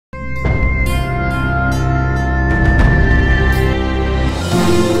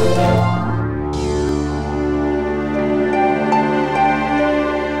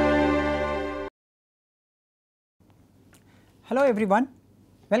Hello everyone,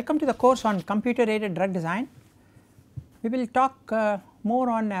 welcome to the course on computer aided drug design. We will talk more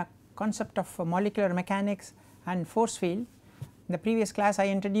on concept of molecular mechanics and force field. In the previous class I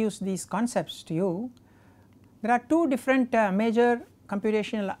introduced these concepts to you. There are two different major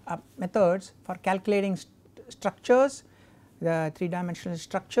computational methods for calculating structures, the 3-dimensional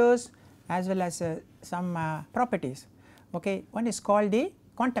structures as well as some properties. Okay. One is called the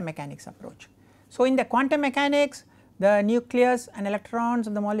quantum mechanics approach. So, in the quantum mechanics the nucleus and electrons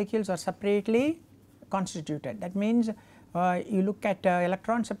of the molecules are separately constituted. That means you look at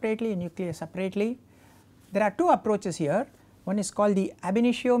electrons separately and nucleus separately. There are two approaches here. One is called the ab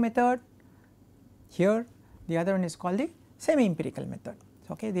initio method here, the other one is called the semi empirical method.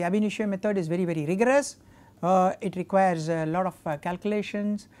 Okay. The ab initio method is very rigorous, it requires a lot of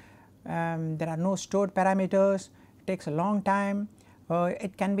calculations, there are no stored parameters, it takes a long time,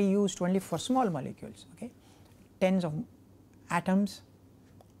 it can be used only for small molecules, okay, tens of atoms.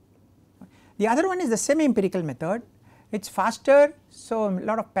 The other one is the semi empirical method, it is faster, so a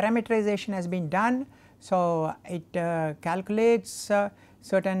lot of parameterization has been done. So, it calculates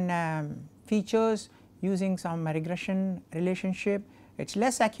certain features using some regression relationship, it is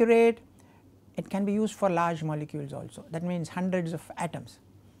less accurate, it can be used for large molecules also, that means hundreds of atoms.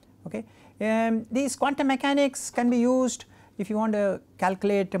 Okay. These quantum mechanics can be used if you want to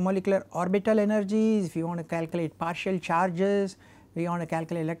calculate molecular orbital energies, if you want to calculate partial charges, if you want to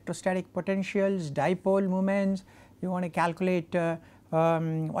calculate electrostatic potentials, dipole moments, you want to calculate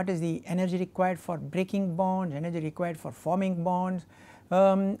what is the energy required for breaking bonds, energy required for forming bonds,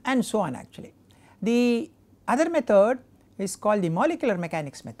 and so on actually. The other method is called the molecular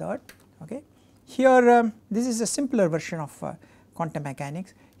mechanics method. Okay. Here this is a simpler version of quantum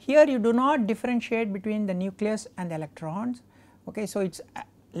mechanics. Here you do not differentiate between the nucleus and the electrons. Okay. So, it is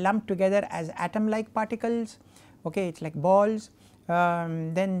lumped together as atom like particles, okay, it is like balls,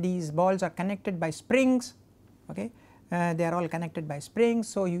 then these balls are connected by springs, okay. They are all connected by springs.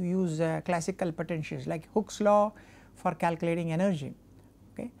 So, you use classical potentials like Hooke's law for calculating energy.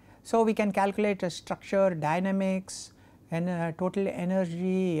 Okay. So, we can calculate a structure, dynamics, and total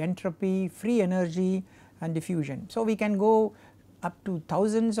energy, entropy, free energy and diffusion. So, we can go up to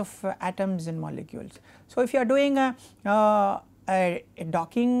thousands of atoms in molecules. So, if you are doing a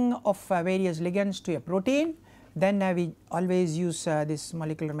docking of various ligands to a protein, then we always use this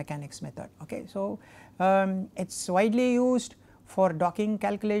molecular mechanics method. Okay. So, it is widely used for docking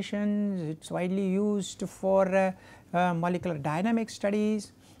calculations, it is widely used for molecular dynamic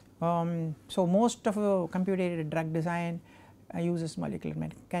studies. So, most of computer aided drug design uses molecular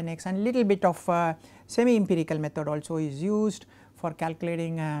mechanics, and little bit of semi empirical method also is used for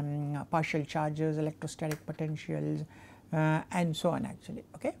calculating partial charges, electrostatic potentials, and so on actually.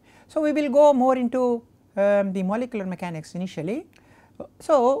 Okay. So, we will go more into the molecular mechanics initially.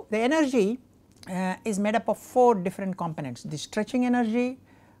 So, the energy is made up of 4 different components: the stretching energy,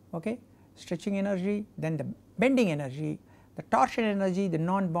 okay, stretching energy, then the bending energy, the torsion energy, the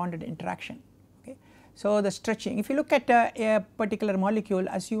non-bonded interaction. Okay. So, the stretching, if you look at a particular molecule,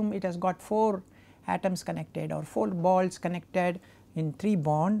 assume it has got 4 atoms connected or 4 balls connected in 3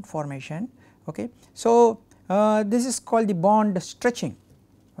 bond formation. Okay. So, this is called the bond stretching.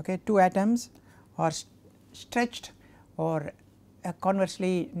 Okay. 2 atoms are stretched or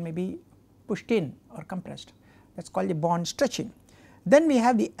conversely maybe pushed in or compressed, that is called the bond stretching. Then we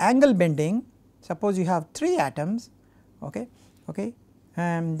have the angle bending, suppose you have 3 atoms, okay,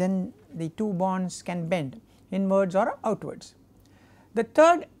 then the 2 bonds can bend inwards or outwards. The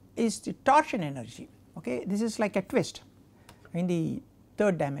third is the torsion energy, okay, this is like a twist in the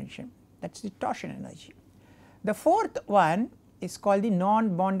 3rd dimension, that is the torsion energy. The 4th one is called the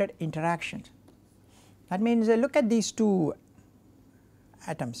non-bonded interactions. That means look at these 2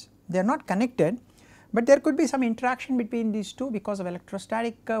 atoms, they are not connected, but there could be some interaction between these 2 because of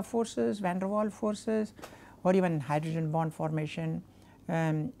electrostatic forces, van der Waals forces, or even hydrogen bond formation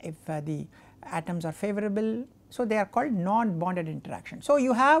if the atoms are favorable. So, they are called non-bonded interaction. So,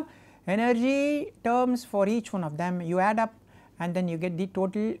 you have energy terms for each one of them, you add up and then you get the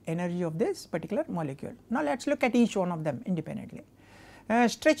total energy of this particular molecule. Now, let us look at each one of them independently.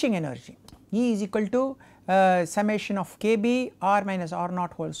 Stretching energy, E is equal to summation of Kb r minus r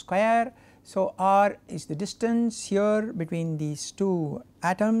naught whole square. So, r is the distance here between these 2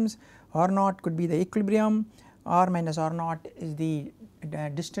 atoms, r naught could be the equilibrium, r minus r naught is the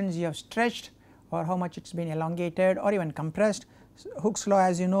distance you have stretched or how much it has been elongated or even compressed. So, Hooke's law,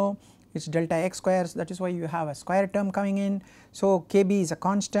 as you know, it is delta x squares, that is why you have a square term coming in. So, Kb is a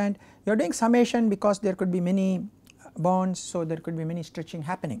constant, you are doing summation because there could be many bonds, so there could be many stretching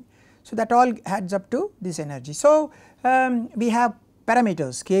happening. So, that all adds up to this energy. So, we have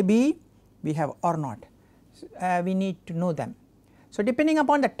parameters Kb, we have R naught, we need to know them. So, depending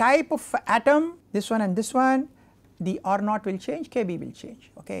upon the type of atom, this one and this one, the R naught will change, Kb will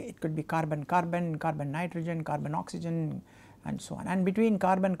change. Okay, it could be carbon carbon, carbon nitrogen, carbon oxygen, and so on. And between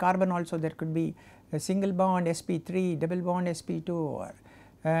carbon carbon also there could be a single bond sp3, double bond sp2, or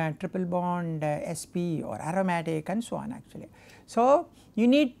triple bond sp, or aromatic, and so on actually. So, you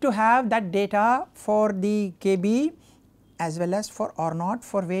need to have that data for the Kb as well as for R naught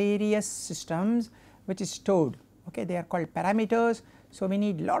for various systems which is stored. Okay, they are called parameters. So, we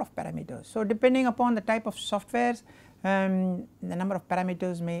need lot of parameters. So, depending upon the type of softwares, the number of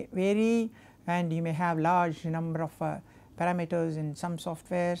parameters may vary, and you may have large number of parameters in some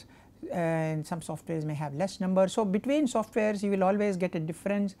softwares, and some softwares may have less number. So, between softwares you will always get a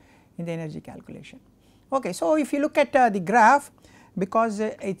difference in the energy calculation. Okay, so, if you look at the graph, because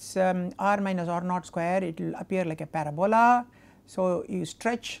it is R minus R naught square, it will appear like a parabola. So, you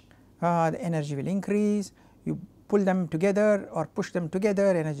stretch, the energy will increase, you pull them together or push them together,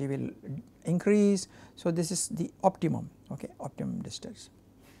 energy will increase. So, this is the optimum, okay, optimum distance.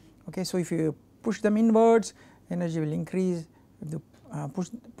 Okay, so, if you push them inwards, energy will increase, if you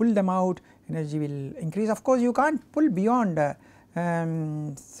pull them out, energy will increase. Of course, you can't pull beyond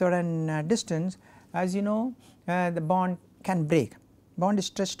certain distance, as you know, the bond can break, bond is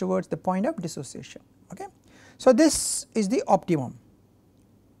stretched towards the point of dissociation. Okay. So, this is the optimum,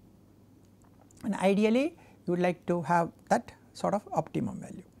 and ideally you would like to have that sort of optimum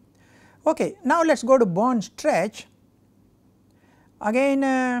value. Okay. Now, let us go to bond stretch.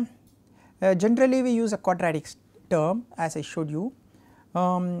 Again, generally we use a quadratic term as I showed you,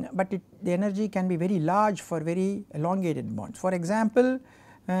 but the energy can be very large for very elongated bonds. For example,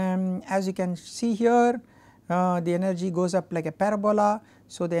 as you can see here, the energy goes up like a parabola.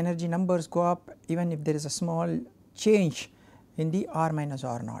 So, the energy numbers go up even if there is a small change in the R minus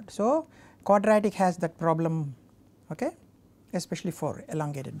R naught. So, quadratic has that problem, okay, especially for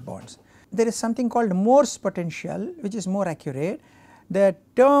elongated bonds. There is something called Morse potential, which is more accurate. The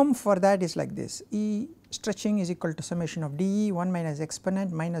term for that is like this: E stretching is equal to summation of dE 1 minus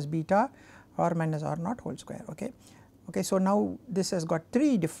exponent minus beta R minus R naught whole square. Okay. Okay, so, now this has got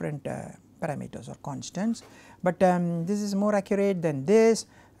 3 different parameters or constants, but this is more accurate than this,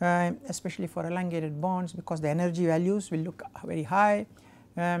 especially for elongated bonds, because the energy values will look very high,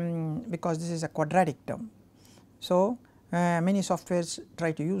 because this is a quadratic term. So, many softwares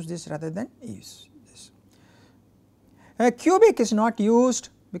try to use this rather than use this. Cubic is not used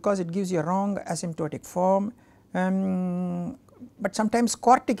because it gives you a wrong asymptotic form, but sometimes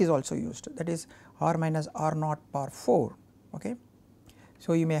quartic is also used, that is R minus R naught power 4. Okay.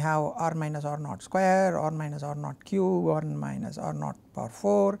 So, you may have R minus R naught square, R minus R naught cube, R minus R naught power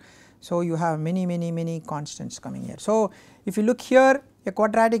 4. So, you have many constants coming here. So, if you look here, a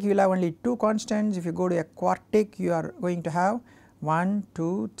quadratic you will have only 2 constants. If you go to a quartic, you are going to have 1,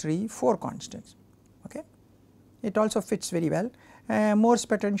 2, 3, 4 constants. Okay. It also fits very well. Morse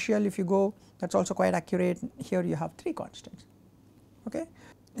potential, if you go, that is also quite accurate. Here you have 3 constants. Okay.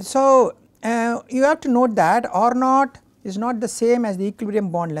 So, you have to note that R naught is not the same as the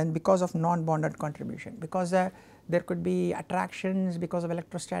equilibrium bond length because of non-bonded contribution, because there could be attractions because of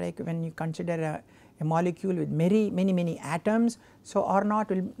electrostatic when you consider a molecule with many atoms. So, R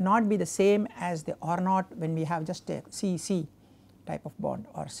naught will not be the same as the R naught when we have just a CC type of bond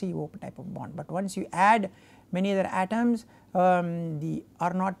or CO type of bond, but once you add many other atoms, the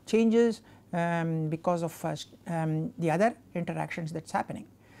R naught changes because of the other interactions that is happening.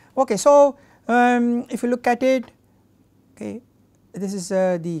 Okay, so, if you look at it, okay, this is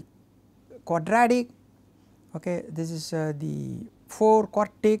the quadratic, okay, this is the 4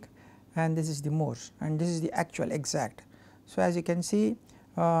 quartic, and this is the Morse, and this is the actual exact. So, as you can see,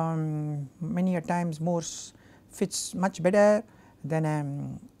 many a times Morse fits much better than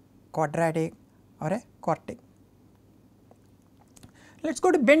a quadratic or a quartic. Let us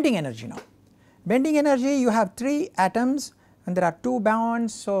go to bending energy now. Bending energy, you have 3 atoms and there are 2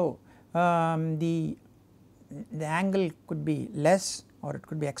 bonds. So, the angle could be less, or it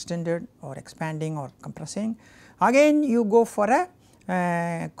could be extended or expanding or compressing. Again you go for a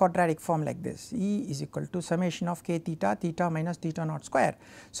quadratic form like this: E is equal to summation of k theta, theta minus theta naught square.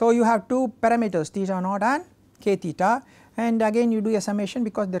 So, you have 2 parameters, theta naught and k theta, and again you do a summation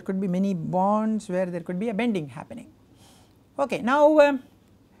because there could be many bonds where there could be a bending happening. Okay, now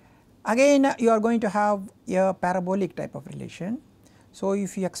again you are going to have a parabolic type of relation. So,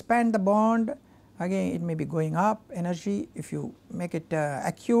 if you expand the bond, again it may be going up energy. If you make it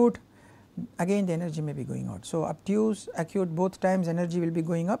acute, again the energy may be going out. So, obtuse, acute, both times energy will be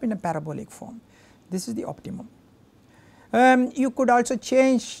going up in a parabolic form. This is the optimum. You could also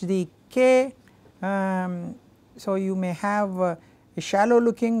change the K. So, you may have a shallow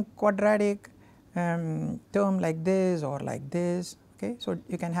looking quadratic term like this or like this. Okay. So,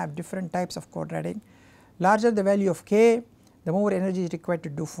 you can have different types of quadratic. Larger the value of K, the more energy is required to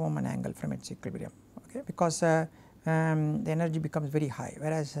deform an angle from its equilibrium, okay, because the energy becomes very high,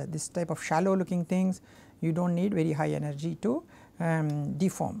 whereas this type of shallow looking things you do not need very high energy to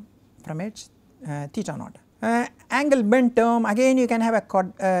deform from its theta naught. Angle bend term, again you can have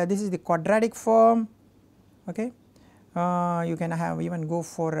a this is the quadratic form, okay. You can have even go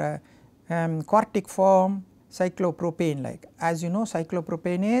for a quartic form, cyclopropane like, as you know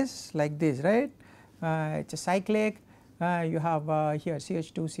cyclopropane is like this, right. It is a cyclic, you have here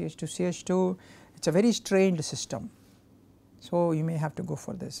CH2, CH2, CH2, it is a very strained system. So, you may have to go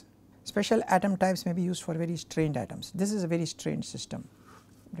for this. Special atom types may be used for very strained atoms. This is a very strained system,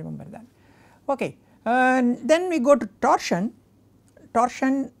 remember that. Okay. Then we go to torsion.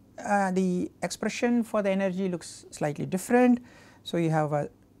 Torsion, the expression for the energy looks slightly different. So, you have a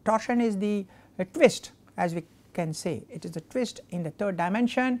torsion is a twist, as we can say, it is a twist in the third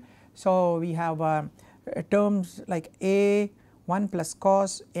dimension. So, we have terms like A 1 plus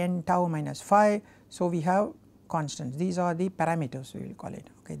cos n tau minus phi. So, we have constants, these are the parameters we will call it,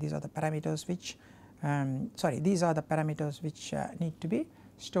 okay. These are the parameters which these are the parameters which need to be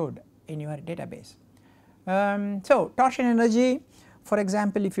stored in your database. So, torsion energy, for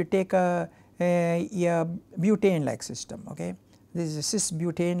example, if you take a butane like system, okay, this is a cis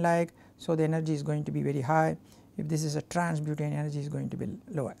butane like, so the energy is going to be very high. If this is a trans butane, energy is going to be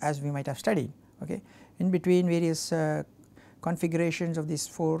lower, as we might have studied, okay. In between various configurations of these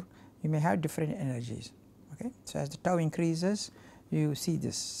 4, you may have different energies, okay. So, as the tau increases you see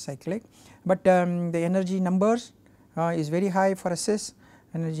this cyclic, but the energy numbers is very high for a cis,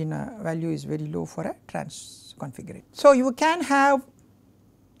 energy value is very low for a trans configuration. So, you can have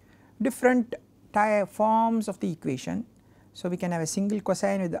different forms of the equation. So, we can have a single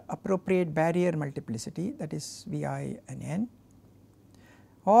cosine with the appropriate barrier multiplicity, that is Vi and n,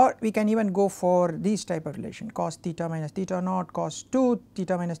 or we can even go for these type of relation, cos theta minus theta naught, cos 2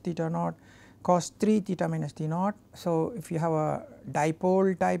 theta minus theta naught, cos 3 theta minus theta naught. So, if you have a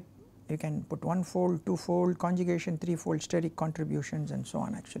dipole type, you can put 1-fold, 2-fold, conjugation, 3-fold, steric contributions and so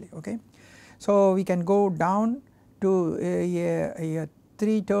on actually, okay. So, we can go down to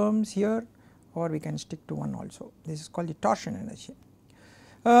 3 terms here, or we can stick to 1 also. This is called the torsion energy.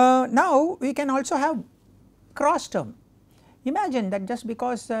 Now, we can also have cross term. Imagine that just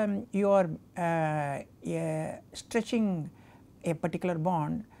because you are stretching a particular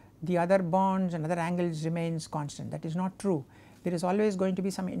bond, the other bonds and other angles remains constant. That is not true. There is always going to be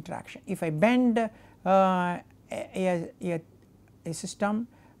some interaction. If I bend a system,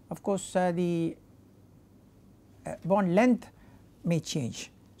 of course the bond length may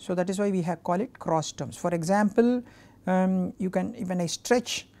change. So, that is why we have call it cross terms. For example, you can, when I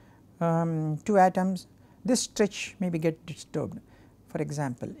stretch 2 atoms, this stretch maybe get disturbed. For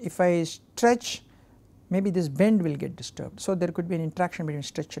example, if I stretch, maybe this bend will get disturbed. So, there could be an interaction between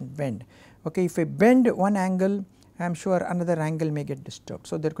stretch and bend, okay. If I bend one angle, I am sure another angle may get disturbed.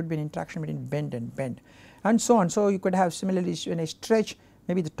 So, there could be an interaction between bend and so on. So, you could have similarly, when I stretch,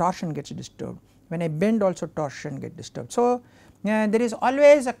 maybe the torsion gets disturbed, when I bend also torsion get disturbed. So, there is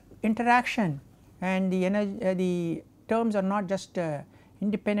always a interaction, and the energy, the terms are not just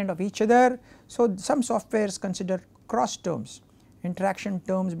independent of each other. So, some softwares consider cross terms, interaction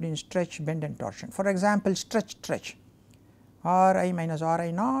terms between stretch, bend and torsion. For example, stretch Ri minus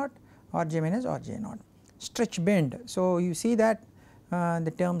Ri naught, Rj minus Rj naught, stretch bend. So, you see that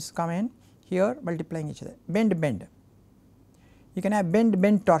the terms come in here multiplying each other, bend. You can have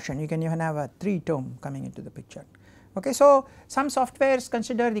bend torsion, you can even have a 3 term coming into the picture. Okay. So, some softwares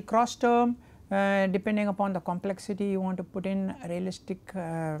consider the cross term depending upon the complexity you want to put in, realistic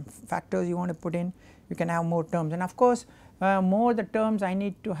factors you want to put in, you can have more terms, and of course, more the terms I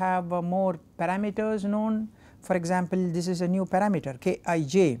need to have more parameters known. For example, this is a new parameter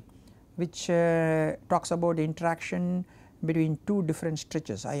Kij, which talks about the interaction between 2 different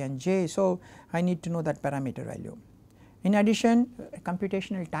stretches I and j. So, I need to know that parameter value. In addition,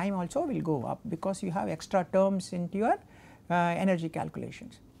 computational time also will go up because you have extra terms into your energy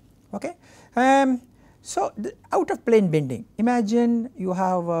calculations, okay. So, the out of plane bending, imagine you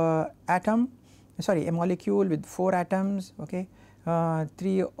have a molecule with 4 atoms, okay,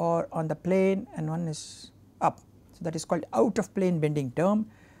 3 are on the plane and 1 is up. So, that is called out of plane bending term.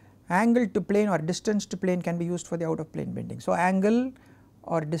 Angle to plane or distance to plane can be used for the out of plane bending. So, angle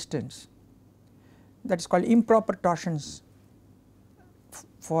or distance that is called improper torsions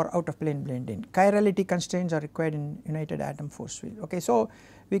for out of plane blending. Chirality constraints are required in united atom force field. Okay, so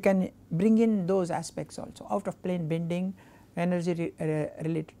we can bring in those aspects also, out of plane bending, energy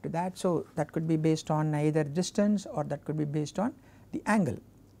related to that. So that could be based on either distance or that could be based on the angle.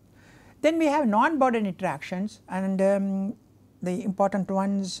 Then we have non-bonded interactions, and the important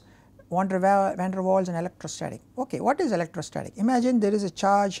ones, van der Waals and electrostatic. Okay, what is electrostatic? Imagine there is a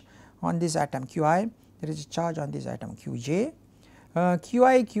charge on this atom Qi, there is a charge on this atom Qj,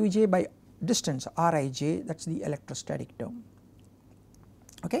 Qi Qj by distance Rij, that is the electrostatic term.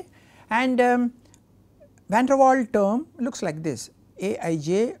 Okay, and van der Waals term looks like this: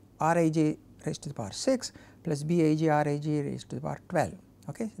 Aij Rij raised to the power 6 plus Bij Rij raised to the power 12.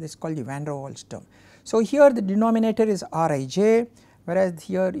 Okay, this is called the van der Waals term. So here the denominator is Rij, whereas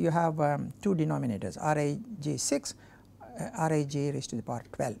here you have two denominators, Rij 6, Rij raised to the power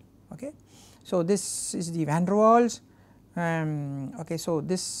 12. Okay, so this is the van der Waals. Okay, so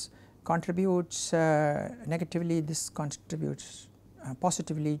this contributes negatively, this contributes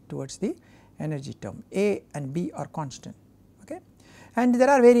positively towards the energy term. A and B are constant. Okay, and there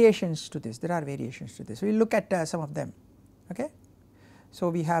are variations to this. We will look at some of them. Okay, so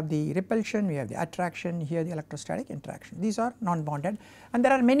we have the repulsion, we have the attraction, here the electrostatic interaction. These are non-bonded, and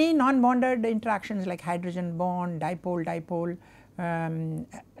there are many non-bonded interactions like hydrogen bond, dipole,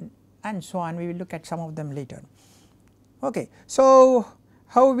 and so on. We will look at some of them later. Okay, so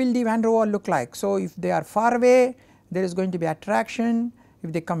how will the van der Waals look like? So if they are far away, there is going to be attraction.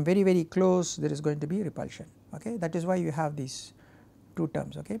 If they come very, very close, there is going to be repulsion. Okay, that is why you have these two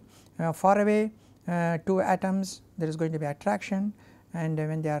terms. Okay, far away, two atoms, there is going to be attraction, and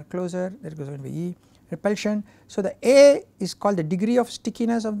when they are closer, there is going to be E, repulsion. So the A is called the degree of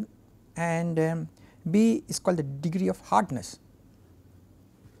stickiness of, and B is called the degree of hardness.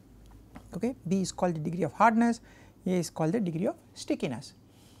 Okay, B is called the degree of hardness, A is called the degree of stickiness.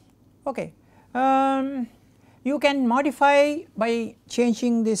 Okay. You can modify by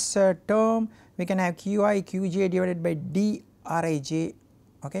changing this term. We can have Qi Qj divided by d Rij.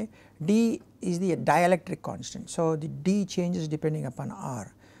 Okay, d is the dielectric constant, so the d changes depending upon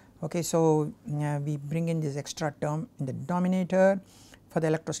R. Okay, so we bring in this extra term in the denominator for the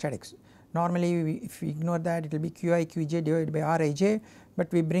electrostatics. Normally if we ignore that, it will be Qi Qj divided by Rij,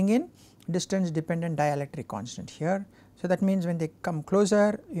 but we bring in distance dependent dielectric constant here. So that means when they come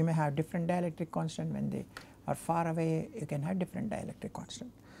closer, you may have different dielectric constant, when they are far away, you can have different dielectric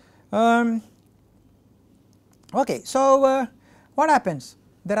constant. Okay, so what happens?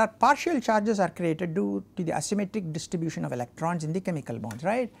 There are partial charges are created due to the asymmetric distribution of electrons in the chemical bonds,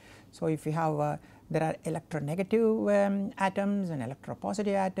 right. So if you have there are electronegative atoms and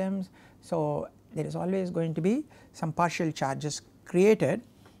electropositive atoms, so there is always going to be some partial charges created.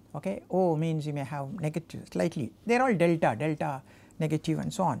 Okay, O means you may have negative slightly, they are all delta negative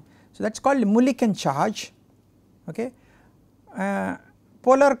and so on. So that is called Mulliken charge. Okay,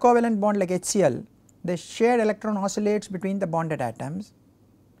 polar covalent bond like HCl, the shared electron oscillates between the bonded atoms,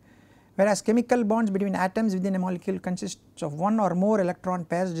 whereas chemical bonds between atoms within a molecule consists of one or more electron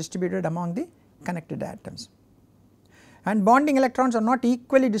pairs distributed among the connected atoms. And bonding electrons are not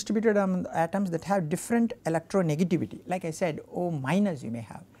equally distributed among the atoms that have different electronegativity. Like I said, O minus you may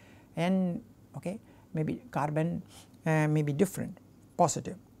have, N, okay, maybe carbon may be different,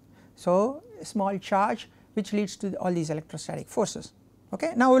 positive. So a small charge which leads to all these electrostatic forces.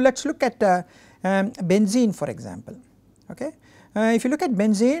 Okay. Now let us look at benzene for example. Okay. If you look at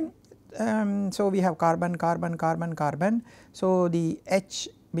benzene, so we have carbon, so the H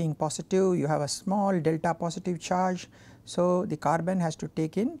being positive, you have a small delta positive charge, so the carbon has to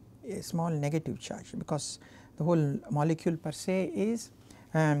take in a small negative charge because the whole molecule per se is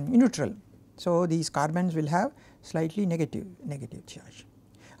neutral. So these carbons will have slightly negative charge.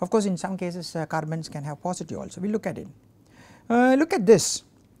 Of course in some cases carbons can have positive also, we will look at it. Look at this,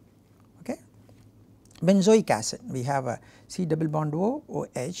 okay, benzoic acid, we have a C double bond O,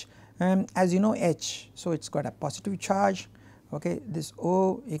 OH, as you know H, so it has got a positive charge. Okay, this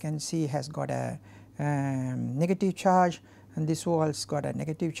O you can see has got a negative charge, and this O also got a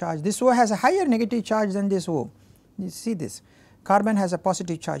negative charge. This O has a higher negative charge than this O, you see this, carbon has a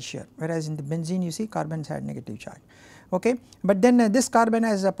positive charge here, whereas in the benzene you see carbons had negative charge. Okay, but then this carbon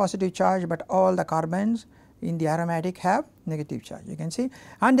has a positive charge, but all the carbons in the aromatic have negative charge, you can see,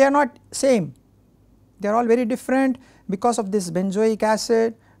 and they are not same, they are all very different because of this benzoic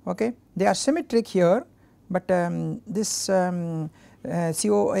acid. Okay, they are symmetric here, but this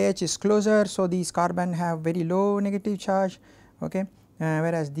COOH is closer, so these carbon have very low negative charge. Okay,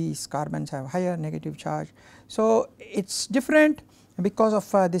 whereas these carbons have higher negative charge. So it is different because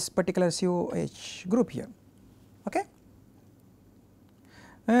of this particular COH group here. Okay.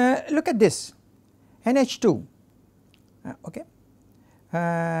 Look at this NH2. Okay.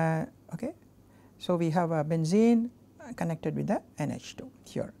 Okay. So we have a benzene connected with the NH2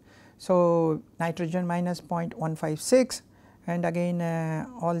 here. So nitrogen minus 0.156, and again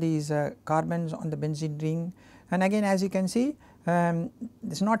all these carbons on the benzene ring, and again as you can see it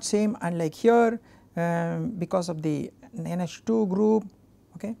is not same unlike here because of the NH2 group.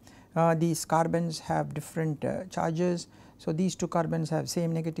 Okay. These carbons have different charges. So these two carbons have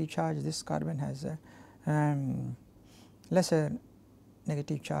same negative charge, this carbon has a lesser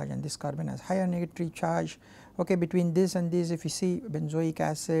negative charge and this carbon has higher negative charge. Okay, between this and this, if you see benzoic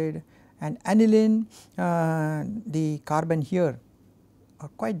acid and aniline, the carbon here are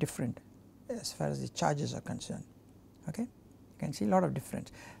quite different as far as the charges are concerned. Okay, you can see a lot of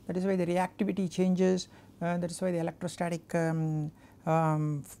difference. That is why the reactivity changes, that is why the electrostatic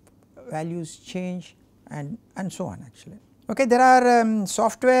values change, and so on actually. Okay, there are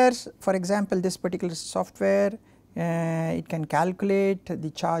softwares, for example this particular software it can calculate the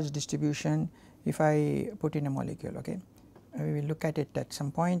charge distribution if I put in a molecule. Okay, we will look at it at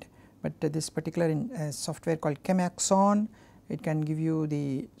some point, but this particular software called Chemaxon, it can give you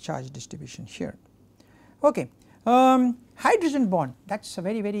the charge distribution here. Okay, hydrogen bond, that is a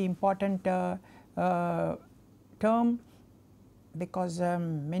very important term, because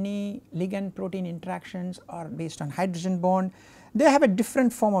many ligand protein interactions are based on hydrogen bond. They have a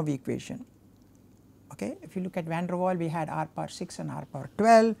different form of equation. Okay, if you look at van der Waal, we had r power 6 and r power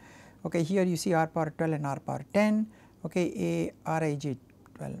 12. Okay, here you see r power 12 and r power 10. Okay, Rij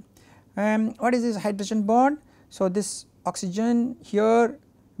 12. What is this hydrogen bond? So this oxygen here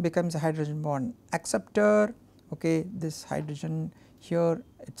becomes a hydrogen bond acceptor. Okay, this hydrogen here,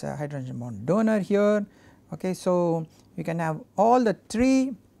 it is a hydrogen bond donor here. Okay, so you can have all the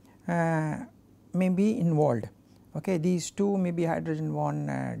three may be involved. Okay, these two may be hydrogen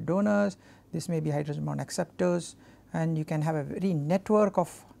bond donors, this may be hydrogen bond acceptors, and you can have a very network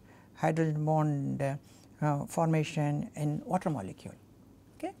of hydrogen bond formation in water molecule.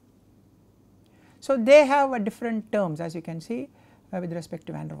 Okay. So they have different terms, as you can see with respect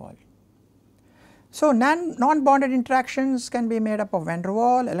to van der Waal. So non-bonded interactions can be made up of van der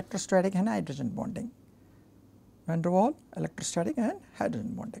Waal, electrostatic and hydrogen bonding. Van der Waal, electrostatic and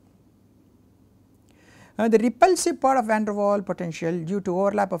hydrogen bonding. The repulsive part of van der Waal potential due to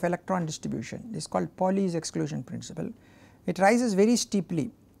overlap of electron distribution is called Pauli's exclusion principle. It rises very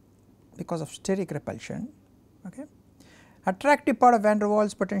steeply because of steric repulsion. Okay. Attractive part of van der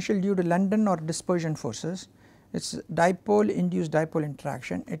Waals potential due to London or dispersion forces, it is dipole induced dipole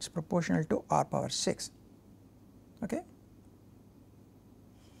interaction, it is proportional to r power 6. Okay.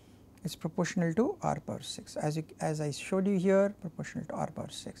 It is proportional to r power 6 as I showed you here, proportional to r power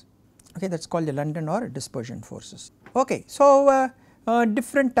 6. Okay, that is called the London or dispersion forces. Okay, so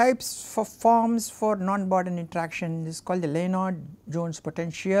different types of forms for non-bonded interaction, this is called the Leonard-Jones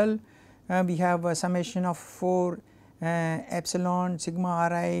potential. We have a summation of 4 epsilon sigma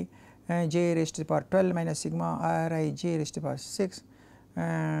Ri j raised to the power 12 minus sigma Ri j raised to the power 6.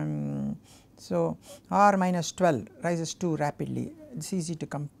 So r minus 12 rises too rapidly, it is easy to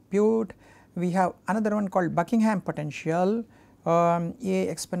compute. We have another one called Buckingham potential, A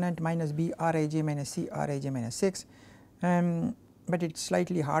exponent minus B Rij minus C Rij minus 6, but it is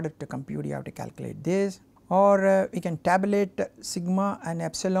slightly harder to compute, you have to calculate this. Or we can tabulate sigma and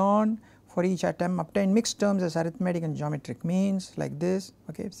epsilon for each atom, obtain mixed terms as arithmetic and geometric means like this.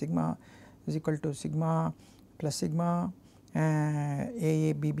 Okay, sigma is equal to sigma plus sigma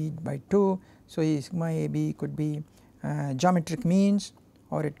AABB by 2. So sigma AB could be geometric means,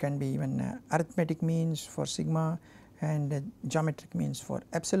 or it can be even arithmetic means for sigma and geometric means for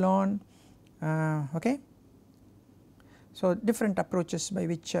epsilon. Okay. So different approaches by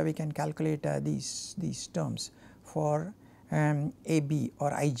which we can calculate these terms for AB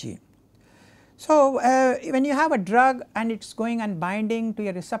or IJ. So when you have a drug and it is going and binding to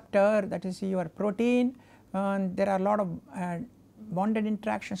a receptor, that is your protein, there are a lot of bonded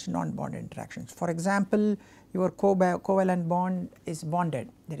interactions, non-bonded interactions. For example, your covalent bond is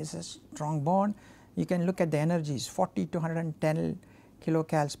bonded, there is a strong bond, you can look at the energies 40 to 110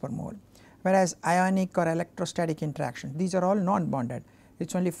 kilocals per mole, whereas ionic or electrostatic interactions, these are all non-bonded, it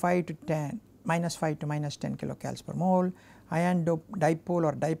is only 5 to 10, minus 5 to minus 10 kilocals per mole, ion dipole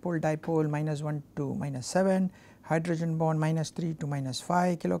or dipole minus 1 to minus 7, hydrogen bond minus 3 to minus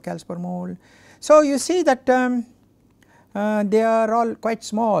 5 kilocals per mole. So you see that they are all quite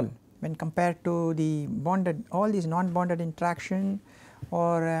small when compared to the bonded, all these non-bonded interaction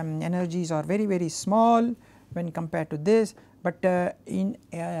or energies are very small when compared to this, but in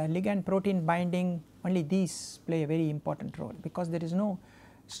ligand protein binding only these play a very important role, because there is no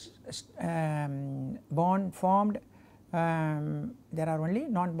bond formed, there are only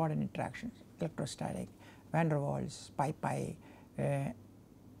non-bonded interactions, electrostatic, van der Waals, pi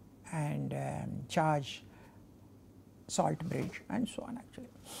and charge, salt bridge and so on actually.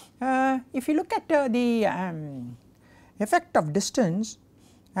 If you look at the effect of distance,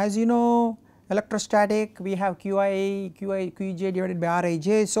 as you know, electrostatic we have Qj divided by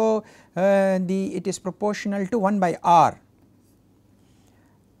Rij, so it is proportional to 1 by R,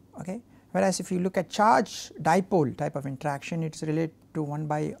 okay. Whereas if you look at charge dipole type of interaction, it is related to 1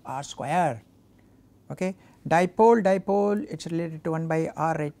 by R square, okay. Dipole it is related to 1 by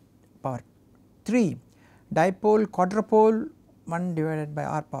R raised power 3, dipole quadrupole 1 divided by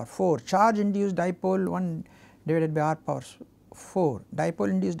R power 4, charge induced dipole 1 divided by R power 4, dipole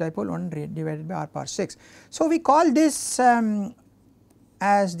induced dipole 1 divided by R power 6. So, we call this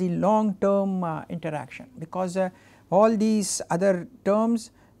as the long term interaction, because all these other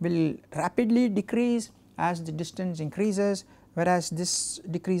terms will rapidly decrease as the distance increases, whereas this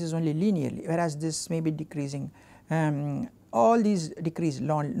decreases only linearly, whereas this may be decreasing, all these decrease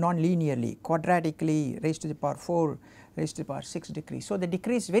non-linearly, quadratically, raised to the power 4, raised to the power 6 decrease. So, they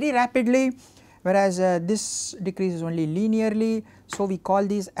decrease very rapidly, whereas this decreases only linearly. So, we call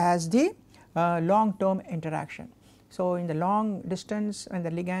these as the long term interaction. So, in the long distance when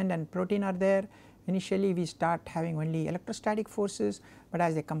the ligand and protein are there, initially we start having only electrostatic forces, but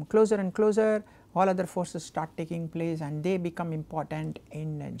as they come closer and closer, all other forces start taking place and they become important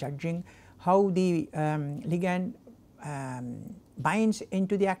in judging how the ligand binds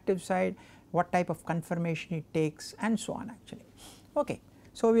into the active site, what type of conformation it takes and so on actually. Okay.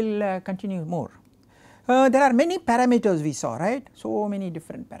 So, we will continue more. There are many parameters we saw, right, so many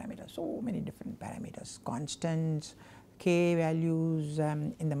different parameters, constants, k values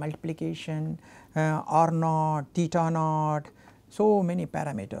in the multiplication, r naught, theta naught, so many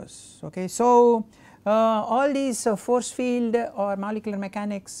parameters, okay. So, all these force field or molecular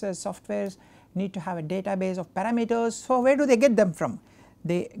mechanics softwares need to have a database of parameters. So, where do they get them from?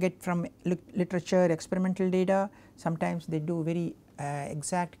 They get from literature, experimental data, sometimes they do very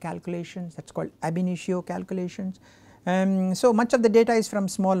exact calculations, that is called ab initio calculations. So, much of the data is from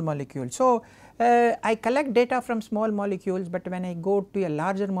small molecules. So, I collect data from small molecules, but when I go to a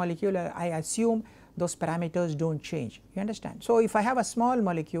larger molecule I assume those parameters do not change, you understand. So, if I have a small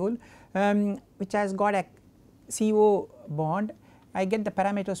molecule which has got a CO bond, I get the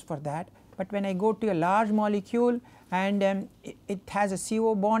parameters for that, but when I go to a large molecule and it has a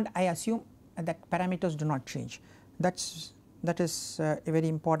CO bond, I assume that parameters do not change. That is a very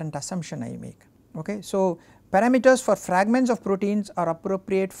important assumption I make, okay. So, parameters for fragments of proteins are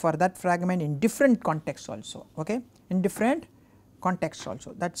appropriate for that fragment in different contexts also, okay, in different contexts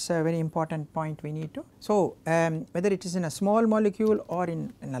also, that is a very important point we need to. So, whether it is in a small molecule or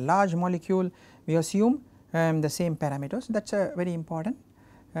in a large molecule, we assume the same parameters, that is a very important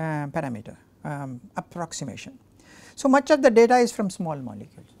parameter approximation. So, much of the data is from small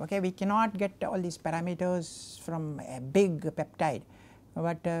molecules, okay. We cannot get all these parameters from a big peptide,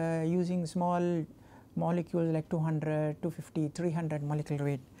 but using small molecules like 200, 250, 300 molecular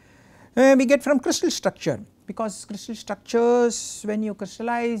weight, we get from crystal structure, because crystal structures, when you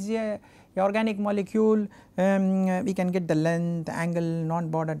crystallize a organic molecule, we can get the length, angle,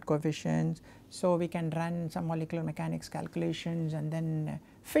 non-bonded coefficients. So, we can run some molecular mechanics calculations and then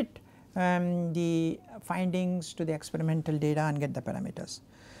fit the findings to the experimental data and get the parameters.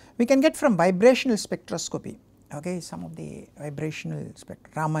 We can get from vibrational spectroscopy, okay, some of the vibrational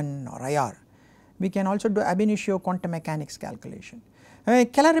Raman or IR. We can also do ab initio quantum mechanics calculation.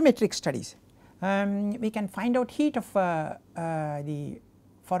 Calorimetric studies, we can find out heat of the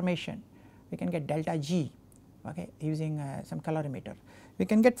formation, we can get delta G, okay, using some calorimeter. We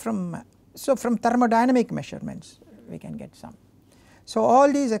can get from, so from thermodynamic measurements we can get some. So,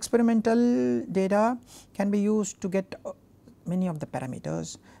 all these experimental data can be used to get many of the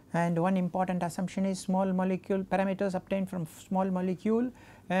parameters, and one important assumption is small molecule parameters obtained from small molecule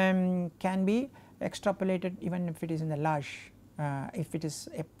can be extrapolated even if it is in the large, if it is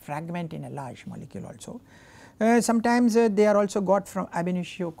a fragment in a large molecule also. Sometimes they are also got from ab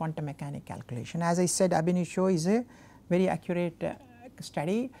initio quantum mechanics calculation. As I said, ab initio is a very accurate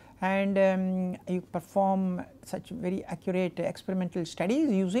study, and you perform such very accurate experimental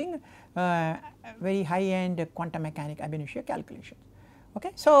studies using very high end quantum mechanics ab initio calculations,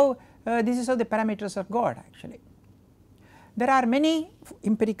 okay. So, this is how the parameters are got actually. There are many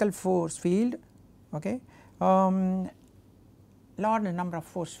empirical force field, okay, large number of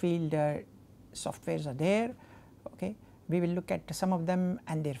force field softwares are there, okay. we will look at some of them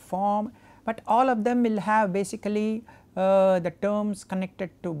and their form, but all of them will have basically the terms connected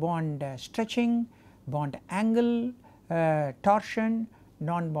to bond stretching, bond angle, torsion,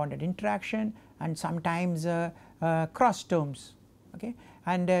 non-bonded interaction, and sometimes cross terms. Okay.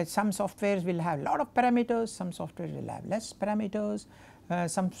 And some softwares will have lot of parameters, some softwares will have less parameters,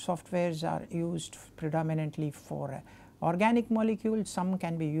 some softwares are used predominantly for organic molecules, some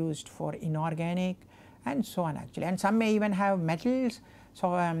can be used for inorganic, and so on actually, and some may even have metals, so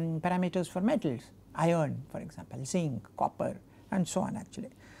parameters for metals, iron for example, zinc, copper, and so on actually.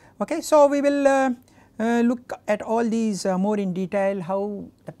 Okay, so we will look at all these more in detail, how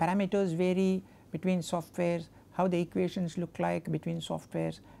the parameters vary between softwares, how the equations look like between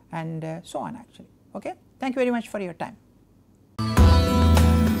softwares, and so on actually. Okay, thank you very much for your time.